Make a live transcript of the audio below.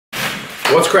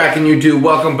What's cracking, YouTube?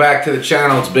 Welcome back to the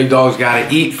channel. It's Big Dog's Gotta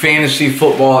Eat Fantasy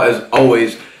Football. As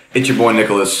always, it's your boy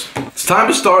Nicholas. It's time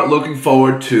to start looking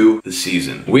forward to the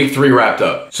season. Week 3 wrapped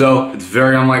up. So it's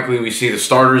very unlikely we see the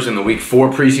starters in the Week 4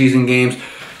 preseason games.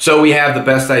 So we have the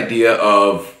best idea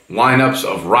of lineups,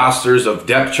 of rosters, of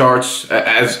depth charts,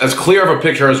 as clear of a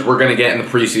picture as we're gonna get in the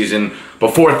preseason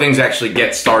before things actually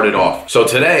get started off. So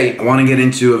today, I wanna get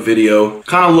into a video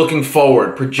kind of looking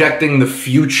forward, projecting the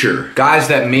future. Guys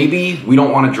that maybe we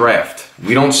don't wanna draft.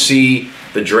 We don't see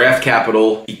the draft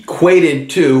capital equated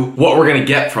to what we're gonna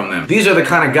get from them. These are the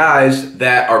kind of guys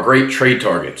that are great trade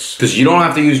targets because you don't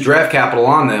have to use draft capital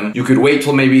on them. You could wait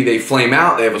till maybe they flame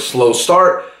out, they have a slow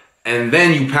start, and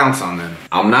then you pounce on them.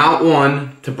 I'm not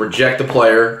one to project a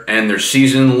player and their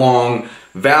season-long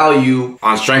value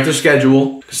on strength of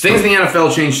schedule, because things in the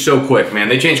NFL change so quick, man.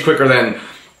 They change quicker than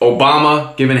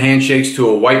Obama giving handshakes to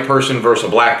a white person versus a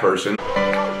black person.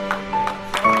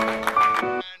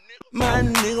 My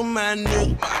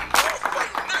nigga.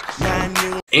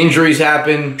 Injuries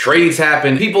happen, trades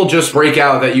happen, people just break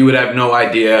out that you would have no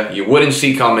idea, you wouldn't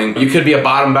see coming. You could be a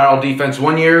bottom barrel defense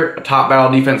one year, a top barrel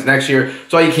defense next year,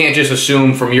 so you can't just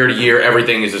assume from year to year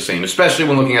everything is the same, especially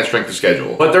when looking at strength of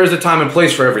schedule. But there is a time and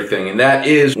place for everything, and that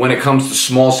is when it comes to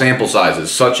small sample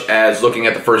sizes, such as looking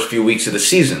at the first few weeks of the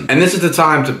season. And this is the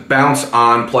time to bounce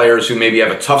on players who maybe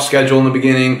have a tough schedule in the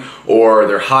beginning, or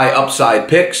they're high upside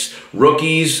picks,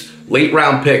 rookies, late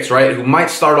round picks, right, who might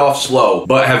start off slow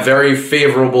but have very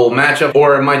favorable matchup,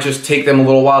 or it might just take them a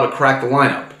little while to crack the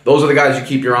lineup. Those are the guys you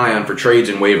keep your eye on for trades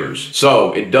and waivers.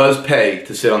 So it does pay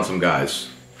to sit on some guys.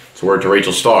 It's a word to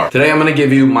Rachel Starr. Today I'm going to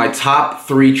give you my top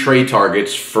 3 trade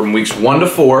targets from weeks 1 to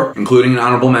 4, including an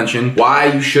honorable mention, why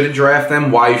you should draft them,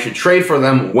 why you should trade for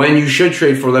them, when you should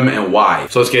trade for them, and why.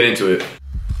 So let's get into it.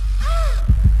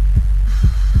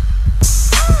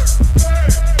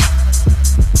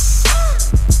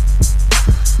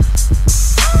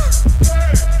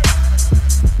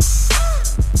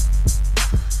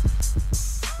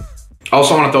 I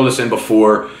also want to throw this in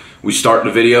before we start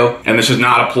the video, and this is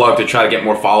not a plug to try to get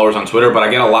more followers on Twitter, but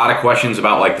I get a lot of questions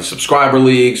about like the subscriber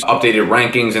leagues, updated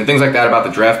rankings, and things like that about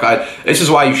the draft guide. This is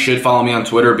why you should follow me on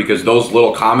Twitter, because those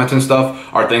little comments and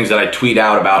stuff are things that I tweet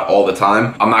out about all the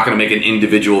time. I'm not going to make an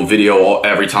individual video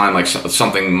every time like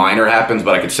something minor happens,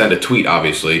 but I could send a tweet,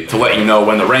 obviously, to let you know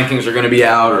when the rankings are going to be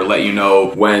out, or let you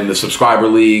know when the subscriber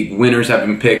league winners have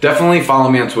been picked. Definitely follow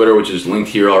me on Twitter, which is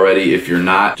linked here already if you're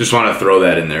not. Just want to throw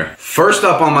that in there. First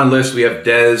up on my list, we have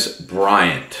Dez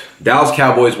Bryant, Dallas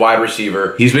Cowboys wide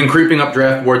receiver. He's been creeping up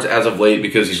draft boards as of late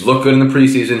because he's looked good in the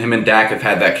preseason. Him and Dak have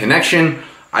had that connection.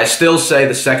 I still say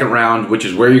the second round, which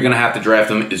is where you're going to have to draft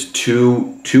him, is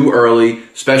too early,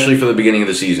 especially for the beginning of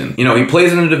the season. You know, he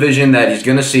plays in a division that he's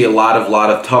going to see a lot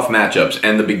of tough matchups,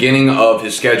 and the beginning of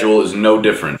his schedule is no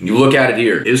different. You look at it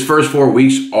here. His first 4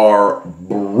 weeks are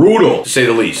brutal, to say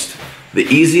the least. The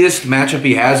easiest matchup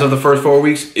he has of the first 4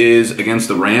 weeks is against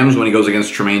the Rams when he goes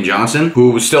against Tremaine Johnson,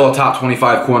 who was still a top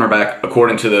 25 cornerback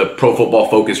according to the Pro Football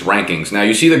Focus rankings. Now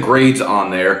you see the grades on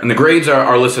there, and the grades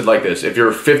are listed like this. If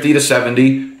you're 50 to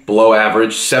 70, below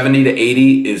average, 70 to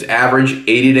 80 is average,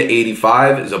 80 to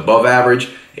 85 is above average,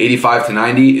 85 to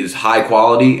 90 is high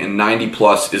quality, and 90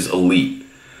 plus is elite.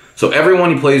 So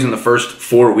everyone he plays in the first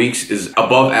 4 weeks is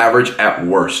above average at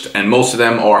worst, and most of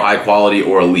them are high quality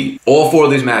or elite. All 4 of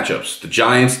these matchups, the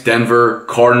Giants, Denver,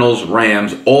 Cardinals,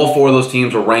 Rams, all 4 of those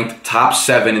teams were ranked top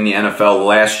 7 in the NFL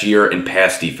last year in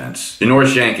pass defense.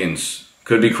 Janoris Jenkins,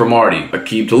 could be Cromartie,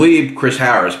 Aqib Talib, Chris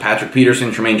Harris, Patrick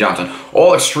Peterson, Tremaine Johnson.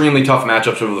 All extremely tough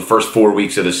matchups over the first 4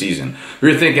 weeks of the season.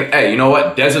 You're thinking, hey, you know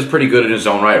what? Dez is pretty good in his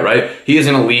own right? He is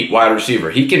an elite wide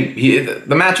receiver. The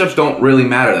matchups don't really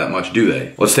matter that much, do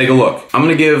they? Let's take a look. I'm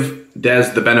going to give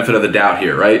Dez the benefit of the doubt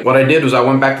here, right? What I did was I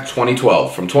went back to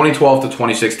 2012. From 2012 to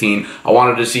 2016, I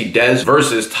wanted to see Dez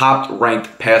versus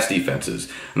top-ranked pass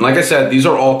defenses. And like I said, these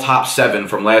are all top 7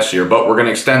 from last year, but we're going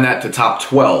to extend that to top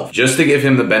 12 just to give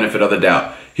him the benefit of the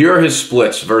doubt. Here are his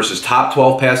splits versus top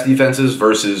 12 pass defenses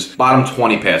versus bottom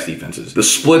 20 pass defenses. The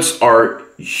splits are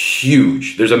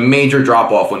huge. There's a major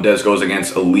drop-off when Dez goes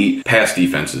against elite pass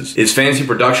defenses. His fantasy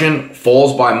production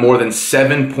falls by more than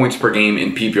 7 points per game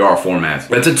in PPR formats.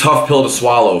 That's a tough pill to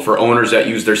swallow for owners that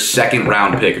use their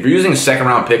second-round pick. If you're using a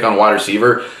second-round pick on wide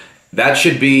receiver, that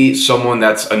should be someone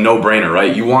that's a no-brainer,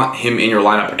 right? You want him in your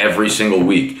lineup every single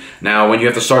week. Now, when you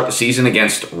have to start the season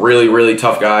against really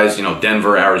tough guys, you know,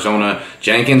 Denver, Arizona,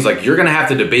 Jenkins, like, you're going to have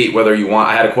to debate whether you want,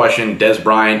 I had a question, Dez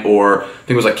Bryant or I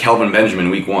think it was like Kelvin Benjamin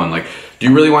week 1. Like, do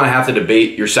you really want to have to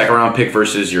debate your second-round pick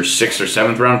versus your 6th or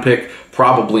 7th round pick?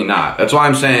 Probably not. That's why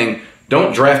I'm saying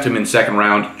don't draft him in second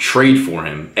round, trade for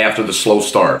him after the slow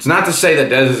start. It's not to say that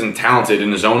Dez isn't talented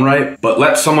in his own right, but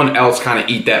let someone else kind of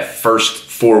eat that first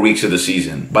 4 weeks of the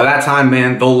season. By that time,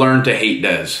 man, they'll learn to hate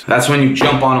Dez. That's when you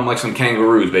jump on him like some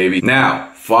kangaroos, baby.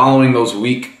 Now, following those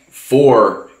week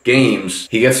 4 games,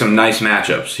 he gets some nice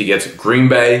matchups. He gets Green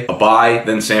Bay, a bye,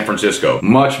 then San Francisco.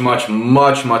 Much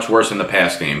worse in the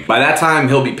pass game. By that time,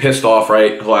 he'll be pissed off,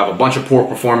 right? He'll have a bunch of poor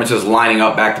performances lining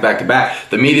up back to back to back.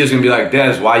 The media's gonna be like,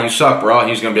 Dez, why you suck, bro?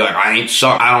 He's gonna be like, I ain't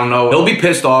suck, I don't know. He'll be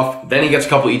pissed off. Then he gets a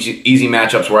couple easy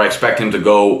matchups where I expect him to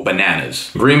go bananas.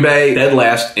 Green Bay, dead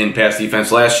last in pass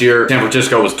defense last year. San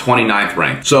Francisco was 29th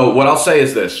ranked. So what I'll say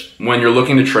is this, when you're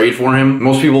looking to trade for him,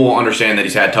 most people will understand that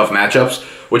he's had tough matchups,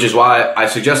 which is why I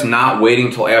suggest not waiting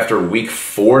till after week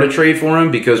 4 to trade for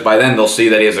him, because by then they'll see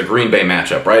that he has a Green Bay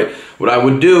matchup, right? What I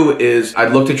would do is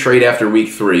I'd look to trade after week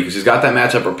 3 because he's got that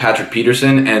matchup for Patrick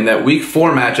Peterson, and that week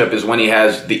 4 matchup is when he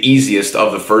has the easiest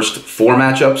of the first 4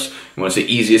 matchups. I want to say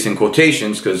easiest in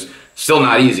quotations because still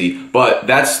not easy, but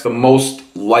that's the most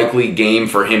likely game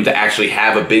for him to actually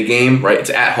have a big game, right? It's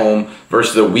at home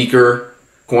versus a weaker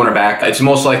cornerback. It's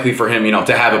most likely for him,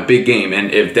 to have a big game.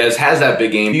 And if Dez has that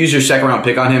big game, you use your second round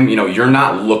pick on him, you're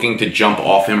not looking to jump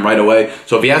off him right away.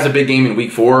 So if he has a big game in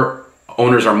week 4,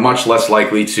 owners are much less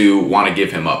likely to want to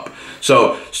give him up.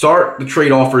 So start the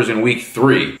trade offers in week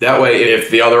 3. That way, if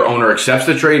the other owner accepts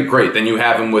the trade, great. Then you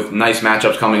have him with nice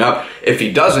matchups coming up. If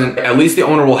he doesn't, at least the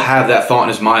owner will have that thought in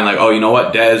his mind, like, oh, you know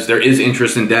what, Dez, there is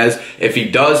interest in Dez. If he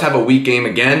does have a weak game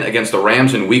again against the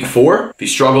Rams in week 4, if he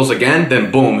struggles again,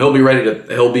 then boom, he'll be ready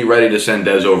to send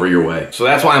Dez over your way. So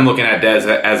that's why I'm looking at Dez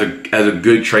as a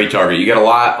good trade target. You get a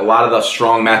lot of the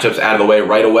strong matchups out of the way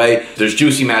right away. There's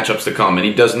juicy matchups to come, and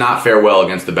he does not fare well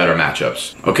against the better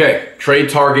matchups. Okay, trade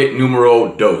target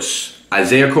numero dos.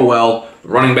 Isaiah Crowell,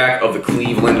 running back of the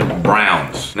Cleveland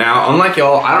Browns. Now, unlike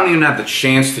y'all, I don't even have the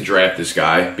chance to draft this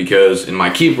guy because in my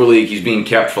keeper league, he's being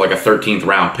kept for like a 13th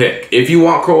round pick. If you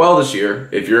want Crowell this year,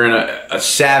 if you're in a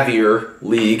savvier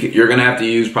league, you're gonna have to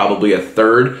use probably a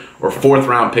 3rd or 4th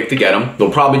round pick to get him.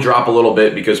 They'll probably drop a little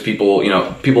bit because people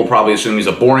probably assume he's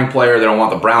a boring player. They don't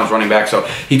want the Browns running back, so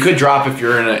he could drop if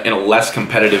you're in a less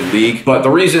competitive league. But the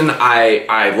reason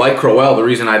I like Crowell, the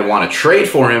reason I'd want to trade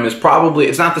for him is probably,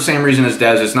 it's not the same reason as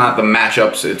Dez. It's not the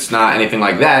matchups. It's not anything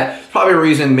like that. It's probably a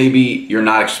reason maybe you're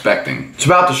not expecting. It's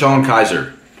about DeShone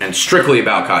Kizer, and strictly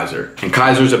about Kizer, and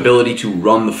Kizer's ability to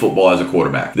run the football as a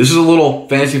quarterback. This is a little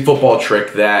fantasy football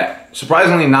trick that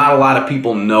surprisingly not a lot of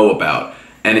people know about.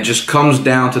 And it just comes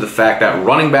down to the fact that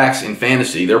running backs in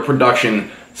fantasy, their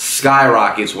production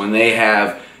skyrockets when they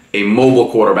have a mobile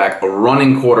quarterback, a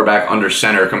running quarterback under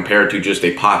center compared to just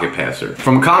a pocket passer.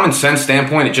 From a common sense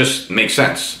standpoint, it just makes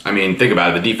sense. I mean, think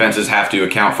about it. The defenses have to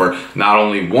account for not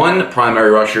only 1 primary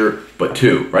rusher, but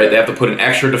 2, right? They have to put an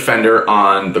extra defender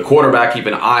on the quarterback, keep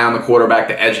an eye on the quarterback.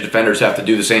 The edge defenders have to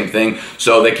do the same thing.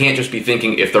 So they can't just be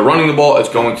thinking if they're running the ball, it's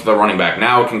going to the running back.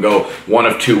 Now it can go one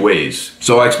of 2 ways.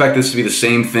 So I expect this to be the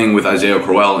same thing with Isaiah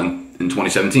Crowell in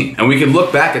 2017. And we could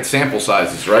look back at sample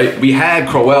sizes, right? We had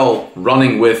Crowell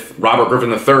running with Robert Griffin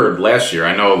III last year.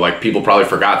 I know like people probably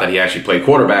forgot that he actually played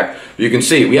quarterback. But you can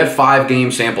see we had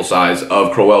 5-game sample size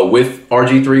of Crowell with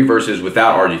RG3 versus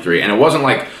without RG3. And it wasn't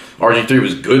like RG3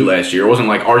 was good last year. It wasn't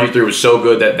like RG3 was so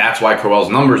good that that's why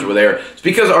Crowell's numbers were there. It's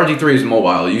because RG3 is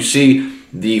mobile. You see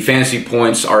the fantasy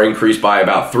points are increased by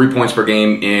about 3 points per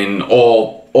game in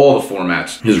all the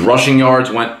formats. His rushing yards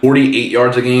went 48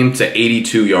 yards a game to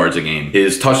 82 yards a game.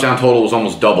 His touchdown total was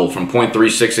almost doubled from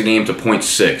 0.36 a game to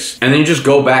 0.6. And then you just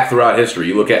go back throughout history.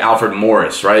 You look at Alfred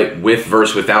Morris, right? With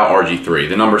versus without RG3.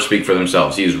 The numbers speak for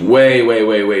themselves. He's way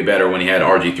better when he had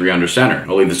RG3 under center.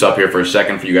 I'll leave this up here for a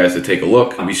second for you guys to take a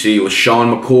look. We see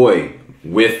LaShawn McCoy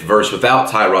with versus without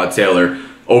Tyrod Taylor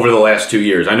over the last 2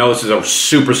 years. I know this is a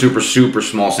super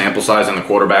small sample size, and the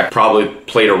quarterback probably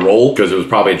played a role because it was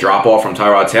probably a drop-off from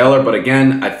Tyrod Taylor, but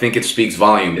again, I think it speaks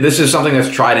volume. This is something that's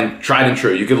tried and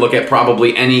true. You could look at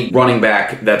probably any running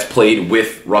back that's played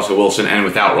with Russell Wilson and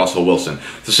without Russell Wilson.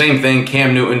 It's the same thing.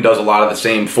 Cam Newton does a lot of the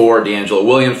same for D'Angelo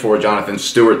Williams, for Jonathan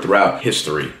Stewart throughout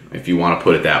history, if you want to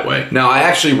put it that way. Now, I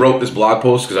actually wrote this blog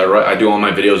post because I do all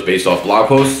my videos based off blog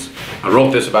posts. I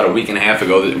wrote this about a week and a half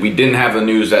ago. That we didn't have the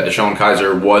news that DeShone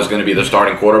Kizer was going to be the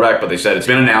starting quarterback, but they said it's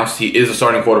been announced. He is a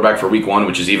starting quarterback for week 1,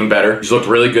 which is even better. He's looked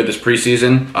really good this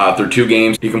preseason through 2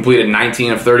 games. He completed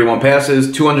 19 of 31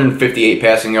 passes, 258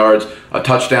 passing yards, a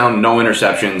touchdown, no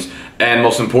interceptions, And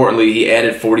most importantly, he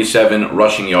added 47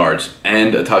 rushing yards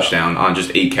and a touchdown on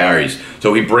just 8 carries.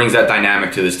 So he brings that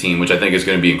dynamic to this team, which I think is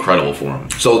going to be incredible for him.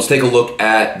 So let's take a look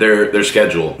at their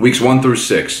schedule. Weeks 1 through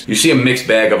 6. You see a mixed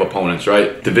bag of opponents,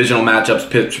 right? Divisional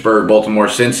matchups, Pittsburgh, Baltimore,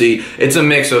 Cincy. It's a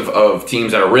mix of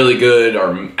teams that are really good,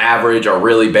 are average, are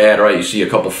really bad, right? You see a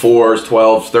couple 4s,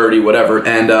 12s, 30, whatever.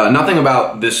 And nothing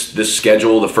about this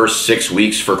schedule, the first 6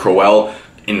 weeks for Crowell,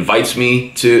 invites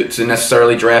me to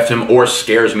necessarily draft him or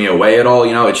scares me away at all.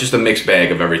 You know, it's just a mixed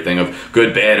bag of everything, of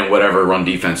good, bad, and whatever run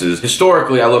defenses.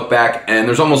 Historically, I look back and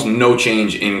there's almost no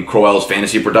change in Crowell's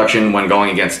fantasy production when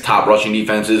going against top rushing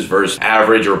defenses versus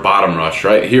average or bottom rush,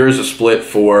 right? Here's a split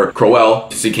for Crowell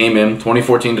since he came in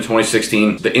 2014 to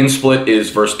 2016. The in split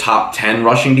is versus top 10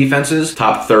 rushing defenses,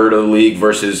 top third of the league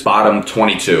versus bottom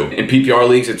 22. In PPR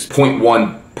leagues, it's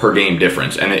 0.1 per game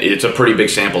difference, and it's a pretty big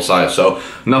sample size, so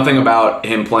nothing about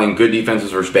him playing good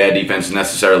defenses versus bad defenses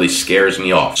necessarily scares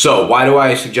me off. So why do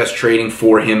I suggest trading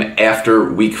for him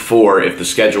after week 4 if the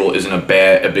schedule isn't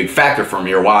a big factor for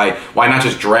me, or why not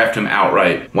just draft him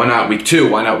outright? Why not week 2?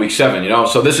 Why not week 7? You know,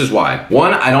 so this is why.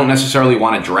 One, I don't necessarily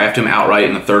want to draft him outright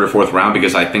in the 3rd or 4th round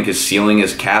because I think his ceiling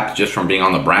is capped just from being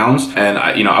on the Browns, and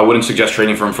I wouldn't suggest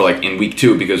trading for him for like in week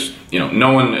 2 because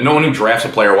no one who drafts a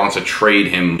player wants to trade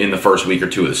him in the first week or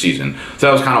 2 of the season. So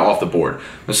that was kind of off the board.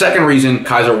 The second reason,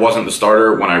 Kizer wasn't the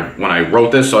starter when I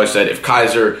wrote this, so I said if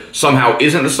Kizer somehow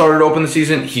isn't the starter to open the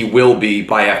season, he will be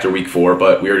by after week 4,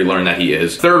 but we already learned that he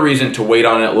is. Third reason to wait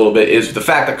on it a little bit is the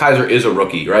fact that Kizer is a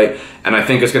rookie, right? And I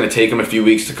think it's going to take him a few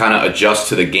weeks to kind of adjust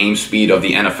to the game speed of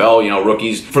the NFL. You know,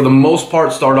 rookies, for the most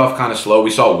part, start off kind of slow.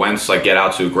 We saw Wentz get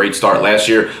out to a great start last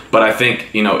year, but I think,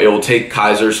 it will take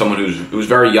Kizer, someone who's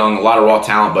very young, a lot of raw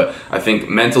talent, but I think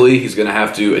mentally he's going to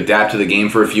have to adapt to the game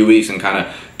for a few weeks and kind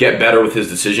of get better with his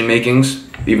decision makings,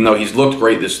 even though he's looked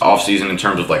great this offseason in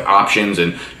terms of options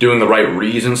and doing the right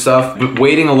reads and stuff. But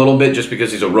waiting a little bit just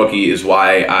because he's a rookie is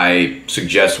why I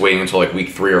suggest waiting until week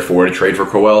 3 or 4 to trade for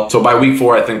Crowell. So by week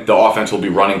 4, I think the offense will be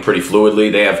running pretty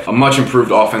fluidly. They have a much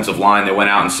improved offensive line. They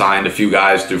went out and signed a few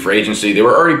guys through free agency. They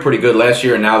were already pretty good last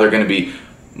year, and now they're going to be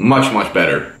much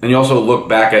better. And you also look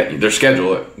back at their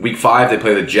schedule. Week 5, they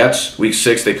play the Jets. Week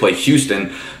 6, they play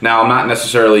Houston. Now, I'm not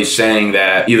necessarily saying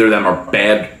that either of them are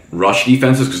bad rush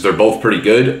defenses because they're both pretty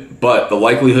good, but the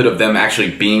likelihood of them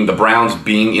actually being the Browns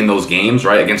being in those games,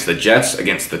 right, against the Jets,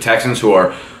 against the Texans, who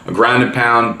are a ground and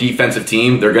pound defensive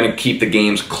team, they're going to keep the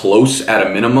games close at a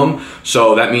minimum.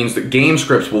 So that means the game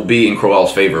scripts will be in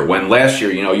Crowell's favor. When last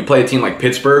year, you play a team like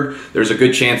Pittsburgh, there's a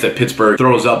good chance that Pittsburgh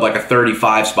throws up a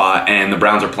 35 spot and the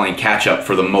Browns are playing catch up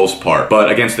for the most part.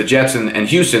 But against the Jets and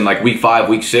Houston, week 5,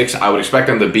 week 6, I would expect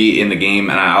them to be in the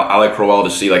game, and I like Crowell to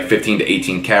see 15 to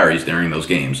 18 carries during those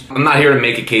games. I'm not here to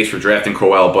make a case for drafting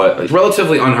Crowell, but it's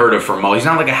relatively unheard of for Mo. He's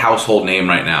not a household name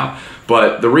right now.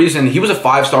 But the reason, he was a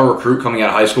 5-star recruit coming out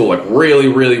of high school,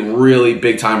 really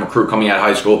big time recruit coming out of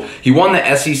high school. He won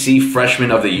the SEC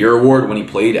Freshman of the Year award when he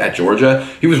played at Georgia.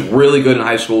 He was really good in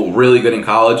high school, really good in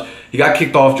college. He got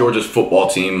kicked off Georgia's football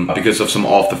team because of some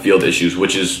off-the-field issues,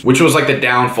 which was the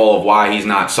downfall of why he's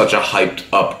not such a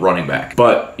hyped-up running back.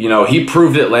 But, he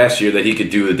proved it last year that he could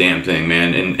do the damn thing,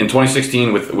 man. In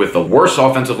 2016, with a worse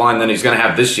offensive line than he's going to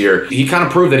have this year, he kind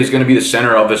of proved that he's going to be the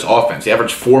center of this offense. He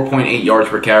averaged 4.8 yards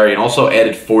per carry and also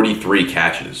added 43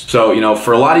 catches. So,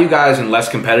 for a lot of you guys in less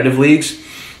competitive leagues,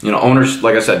 owners,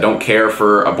 like I said, don't care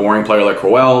for a boring player like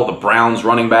Crowell, the Browns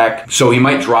running back, so he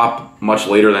might drop much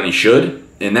later than he should.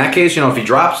 In that case, if he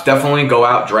drops, definitely go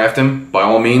out, draft him, by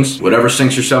all means, whatever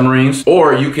sinks your submarines.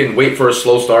 Or you can wait for a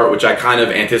slow start, which I kind of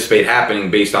anticipate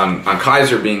happening based on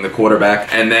Kizer being the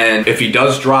quarterback. And then if he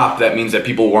does drop, that means that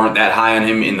people weren't that high on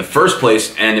him in the first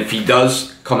place. And if he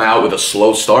does come out with a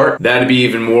slow start, that'd be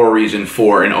even more reason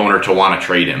for an owner to want to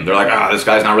trade him. They're like, this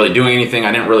guy's not really doing anything.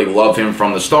 I didn't really love him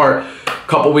from the start.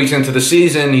 Couple weeks into the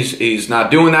season, he's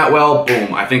not doing that well.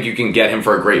 Boom, I think you can get him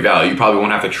for a great value. You probably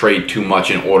won't have to trade too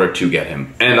much in order to get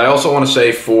him. And I also want to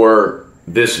say for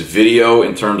this video,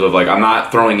 in terms of I'm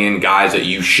not throwing in guys that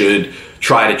you should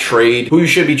try to trade, who you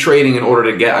should be trading in order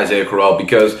to get Isaiah Crowell,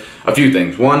 because a few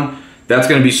things. One, that's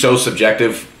going to be so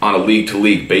subjective on a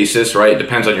league-to-league basis, right? It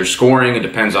depends on your scoring. It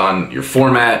depends on your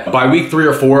format. By week 3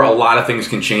 or 4, a lot of things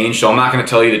can change. So I'm not going to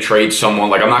tell you to trade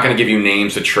someone. I'm not going to give you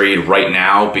names to trade right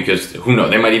now because who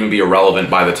knows? They might even be irrelevant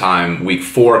by the time week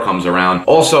 4 comes around.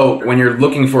 Also, when you're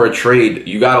looking for a trade,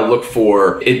 you got to look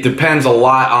for, it depends a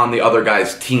lot on the other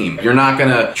guy's team. You're not going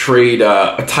to trade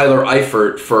a Tyler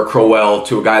Eifert for a Crowell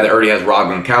to a guy that already has Rob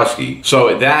Gronkowski.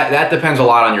 So that depends a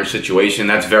lot on your situation.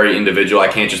 That's very individual. I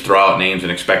can't just throw out names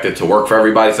and expect it to work for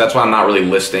everybody. So that's why I'm not really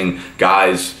listing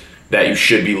guys that you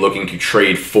should be looking to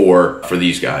trade for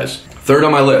these guys. Third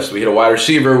on my list, we hit a wide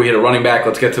receiver, we hit a running back.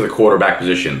 Let's get to the quarterback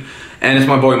position. And it's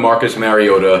my boy Marcus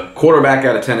Mariota, quarterback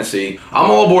out of Tennessee. I'm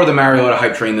all aboard the Mariota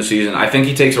hype train this season. I think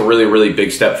he takes a really, really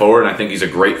big step forward, and I think he's a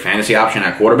great fantasy option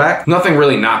at quarterback. Nothing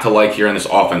really not to like here in this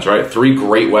offense, right? 3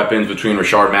 great weapons between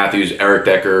Rashard Matthews, Eric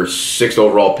Decker, 6th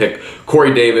overall pick,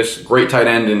 Corey Davis, great tight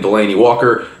end in Delaney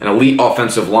Walker, an elite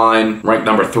offensive line, ranked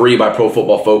number 3 by Pro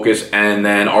Football Focus, and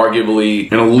then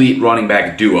arguably an elite running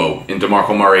back duo in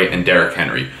DeMarco Murray and Derrick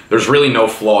Henry. There's really no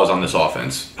flaws on this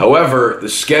offense. However, the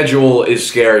schedule is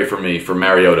scary for me for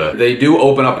Mariota. They do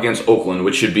open up against Oakland,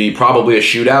 which should be probably a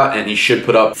shootout, and he should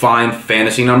put up fine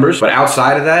fantasy numbers. But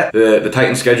outside of that, the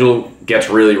Titans schedule gets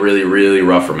really, really, really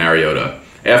rough for Mariota.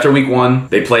 After week 1,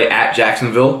 they play at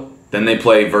Jacksonville, then they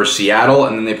play versus Seattle,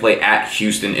 and then they play at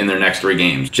Houston in their next 3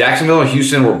 games. Jacksonville and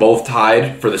Houston were both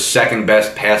tied for the 2nd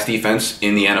best pass defense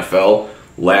in the NFL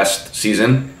last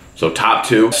season. So top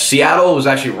 2. Seattle was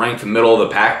actually ranked middle of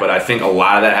the pack, but I think a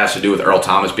lot of that has to do with Earl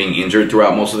Thomas being injured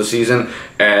throughout most of the season,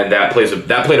 and that played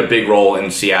a big role in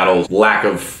Seattle's lack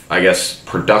of, I guess,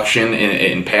 production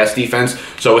in pass defense.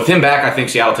 So with him back, I think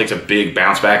Seattle takes a big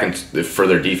bounce back for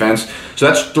their defense. So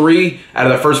that's 3 out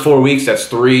of the first 4 weeks. That's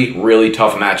 3 really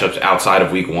tough matchups outside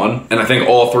of week 1, and I think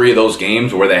all 3 of those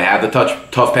games where they have the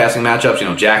tough passing matchups, you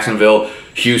know, Jacksonville,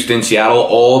 Houston, Seattle,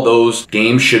 all those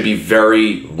games should be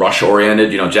very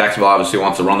rush-oriented. You know, Jacksonville obviously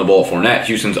wants to run the ball at Fournette.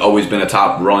 Houston's always been a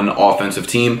top run offensive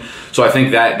team. So I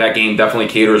think that game definitely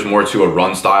caters more to a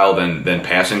run style than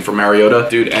passing for Mariota.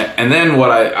 Dude, and then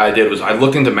what I did was I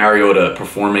looked into Mariota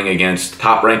performing against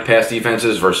top-ranked pass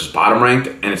defenses versus bottom-ranked,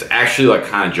 and it's actually like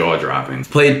kind of jaw-dropping. He's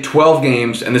played 12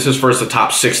 games, and this is versus the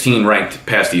top 16 ranked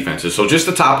pass defenses. So just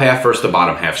the top half versus the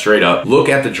bottom half, straight up. Look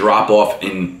at the drop-off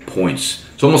in points.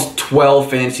 It's almost 12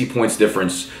 fantasy points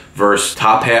difference versus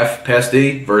top half pass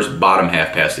D versus bottom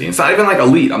half pass D. It's not even like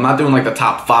elite. I'm not doing like the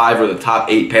top 5 or the top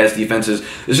 8 pass defenses.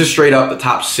 This is straight up the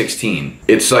top 16.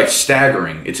 It's like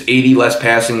staggering. It's 80 less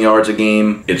passing yards a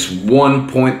game. It's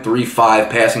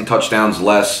 1.35 passing touchdowns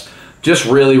less. Just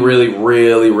really, really,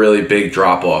 really, really big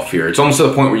drop off here. It's almost to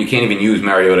the point where you can't even use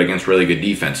Mariota against really good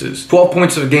defenses. 12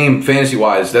 points a game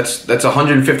fantasy-wise. That's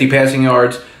 150 passing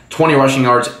yards, 20 rushing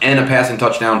yards, and a passing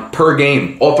touchdown per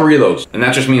game. All 3 of those. And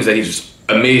that just means that he's just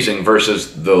amazing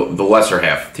versus the lesser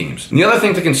half teams. And the other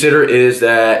thing to consider is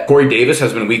that Corey Davis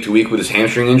has been week to week with his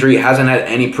hamstring injury. Hasn't had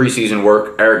any preseason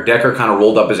work. Eric Decker kind of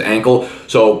rolled up his ankle.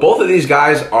 So both of these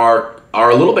guys are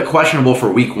a little bit questionable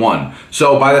for week 1.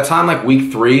 So by the time like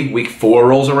week 3, week 4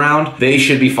 rolls around, they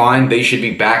should be fine. They should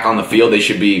be back on the field. They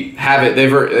should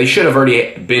have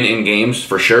already been in games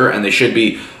for sure, and they should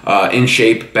be in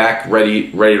shape, back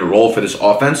ready to roll for this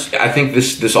offense. I think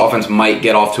this offense might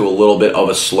get off to a little bit of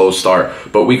a slow start,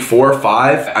 but week 4 or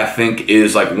 5, I think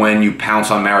is like when you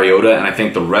pounce on Mariota, and I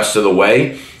think the rest of the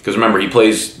way. Because remember, he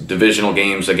plays divisional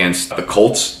games against the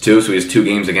Colts too, so he has 2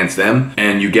 games against them.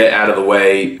 And you get out of the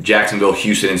way Jacksonville,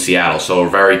 Houston, and Seattle, so a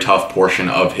very tough portion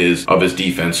of his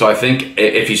defense. So I think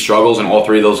if he struggles in all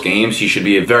 3 of those games, he should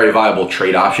be a very viable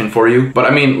trade option for you. But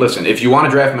I mean, listen, if you want to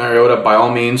draft Mariota, by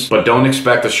all means, but don't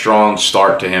expect a strong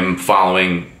start to him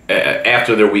following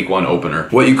after their week 1 opener.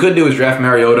 What you could do is draft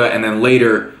Mariota and then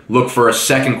later look for a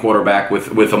second quarterback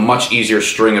with a much easier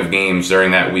string of games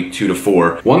during that week 2 to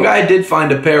 4. One guy did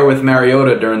find a pair with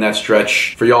Mariota during that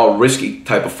stretch for y'all risky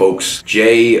type of folks,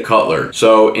 Jay Cutler.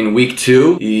 So in week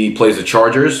 2, he plays the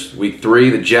Chargers, week 3,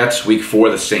 the Jets, week 4,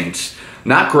 the Saints.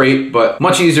 Not great, but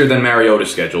much easier than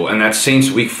Mariota's schedule, and that Saints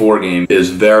week 4 game is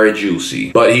very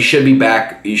juicy. But he should be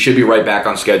back, he should be right back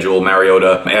on schedule,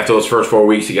 Mariota. After those first 4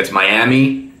 weeks, he gets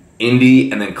Miami, Indy,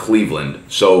 and then Cleveland.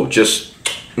 So just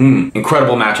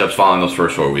incredible matchups following those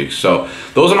first 4 weeks. So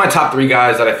those are my top 3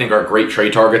 guys that I think are great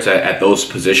trade targets at those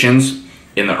positions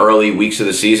in the early weeks of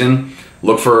the season.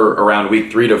 Look for around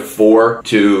week 3 to 4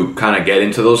 to kind of get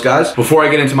into those guys. Before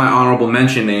I get into my honorable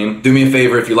mention name, do me a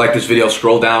favor, if you like this video,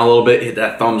 scroll down a little bit, hit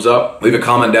that thumbs up, leave a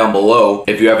comment down below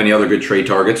if you have any other good trade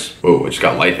targets. Whoa, I just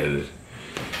got lightheaded.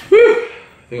 Woo!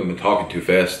 I think I've been talking too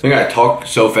fast. I think I talk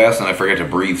so fast and I forget to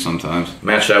breathe sometimes.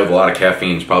 Match that with a lot of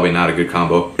caffeine is probably not a good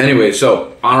combo. Anyway,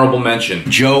 so honorable mention,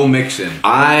 Joe Mixon.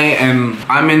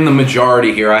 I'm in the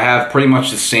majority here. I have pretty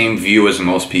much the same view as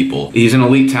most people. He's an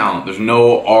elite talent. There's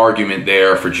no argument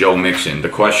there for Joe Mixon. The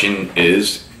question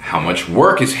is, how much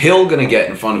work is Hill going to get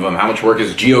in front of him? How much work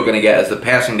is Gio going to get as the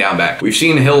passing down back? We've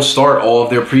seen Hill start all of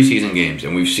their preseason games,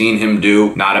 and we've seen him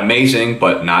do not amazing,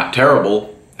 but not terrible,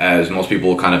 as most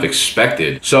people kind of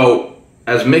expected. So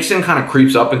as Mixon kind of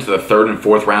creeps up into the 3rd and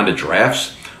 4th round of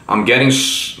drafts, I'm getting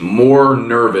more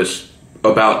nervous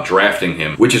about drafting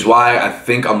him, which is why I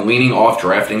think I'm leaning off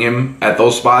drafting him at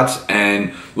those spots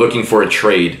and looking for a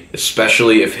trade,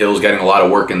 especially if Hill's getting a lot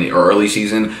of work in the early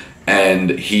season and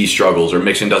he struggles or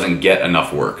Mixon doesn't get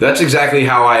enough work. That's exactly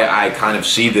how I kind of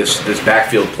see this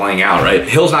backfield playing out, right?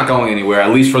 Hill's not going anywhere,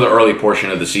 at least for the early portion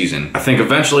of the season. I think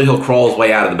eventually he'll crawl his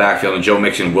way out of the backfield and Joe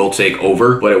Mixon will take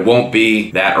over, but it won't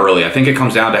be that early. I think it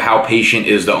comes down to how patient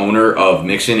is the owner of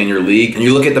Mixon in your league. And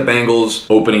you look at the Bengals'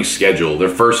 opening schedule, their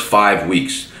first 5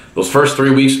 weeks. Those first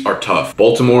 3 weeks are tough.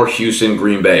 Baltimore, Houston,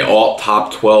 Green Bay, all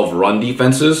top 12 run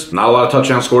defenses. Not a lot of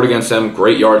touchdowns scored against them.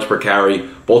 Great yards per carry.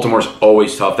 Baltimore's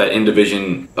always tough. That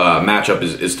in-division matchup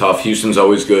is tough. Houston's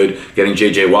always good. Getting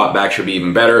J.J. Watt back should be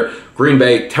even better. Green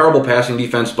Bay, terrible passing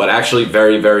defense, but actually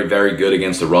very, very, very good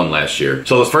against the run last year.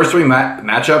 So those first 3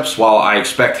 matchups, while I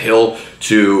expect Hill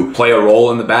to play a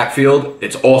role in the backfield,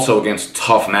 it's also against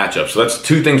tough matchups. So that's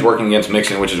 2 things working against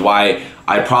Mixon, which is why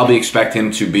I probably expect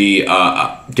him to be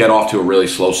get off to a really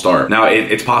slow start. Now,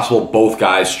 it's possible both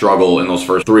guys struggle in those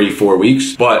first 3-4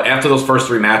 weeks, but after those first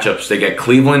 3 matchups, they get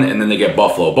Cleveland and then they get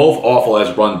Buffalo, both awful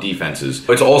as run defenses.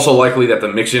 It's also likely that the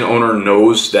Mixon owner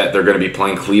knows that they're going to be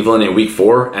playing Cleveland in week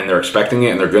 4 and they're expecting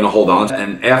it and they're going to hold on.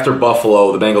 And after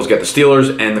Buffalo, the Bengals get the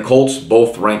Steelers and the Colts,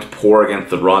 both ranked poor against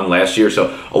the run last year.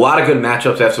 So a lot of good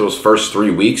matchups after those first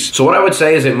 3 weeks. So what I would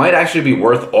say is it might actually be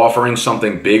worth offering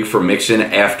something big for Mixon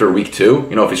after week 2.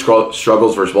 You know, if he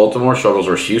struggles versus Baltimore, struggles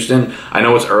versus Houston, I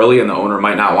know it's early and the owner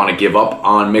might not want to give up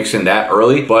on Mixon that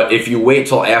early, but if you wait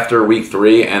till after week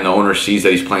 3 and the owner sees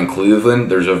that he's playing Cleveland,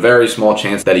 there's a very small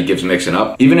chance that he gives Mixon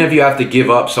up. Even if you have to give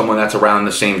up someone that's around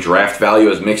the same draft value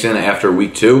as Mixon after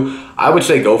week 2, I would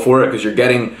say go for it because you're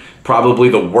getting probably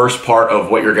the worst part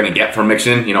of what you're going to get from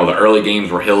Mixon. You know, the early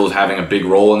games where Hill is having a big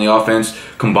role in the offense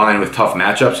combined with tough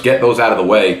matchups. Get those out of the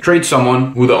way. Trade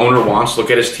someone who the owner wants.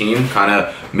 Look at his team. Kind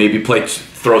of maybe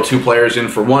throw 2 players in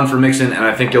for 1 for Mixon, and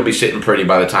I think you'll be sitting pretty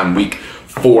by the time week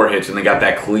 4 hits and they got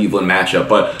that Cleveland matchup.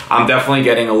 But I'm definitely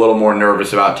getting a little more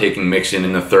nervous about taking Mixon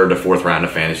in the 3rd to 4th round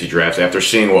of fantasy drafts after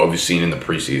seeing what we've seen in the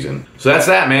preseason. So that's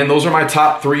that, man. Those are my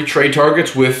top 3 trade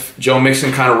targets, with Joe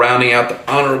Mixon kind of rounding out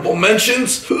the honorable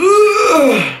mentions.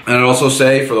 And I'd also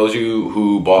say, for those of you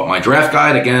who bought my draft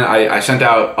guide, again, I sent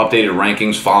out updated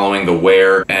rankings following the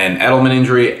Ware and Edelman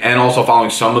injury and also following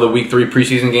some of the week 3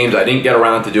 preseason games. I didn't get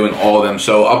around to doing all of them,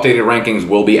 so updated rankings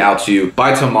will be out to you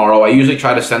by tomorrow. I usually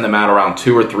try to send them out around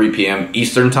 2 or 3 p.m.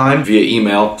 Eastern time via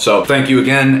email. So thank you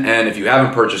again, and if you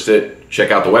haven't purchased it,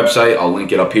 check out the website. I'll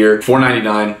link it up here.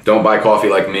 $4.99. Don't buy coffee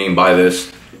like me and buy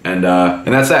this. And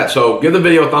that's that. So give the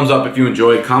video a thumbs up if you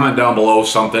enjoyed. Comment down below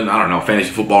something, I don't know,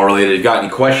 fantasy football related. If you got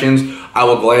any questions, I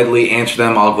will gladly answer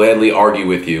them. I'll gladly argue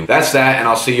with you. That's that, and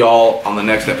I'll see y'all on the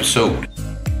next episode.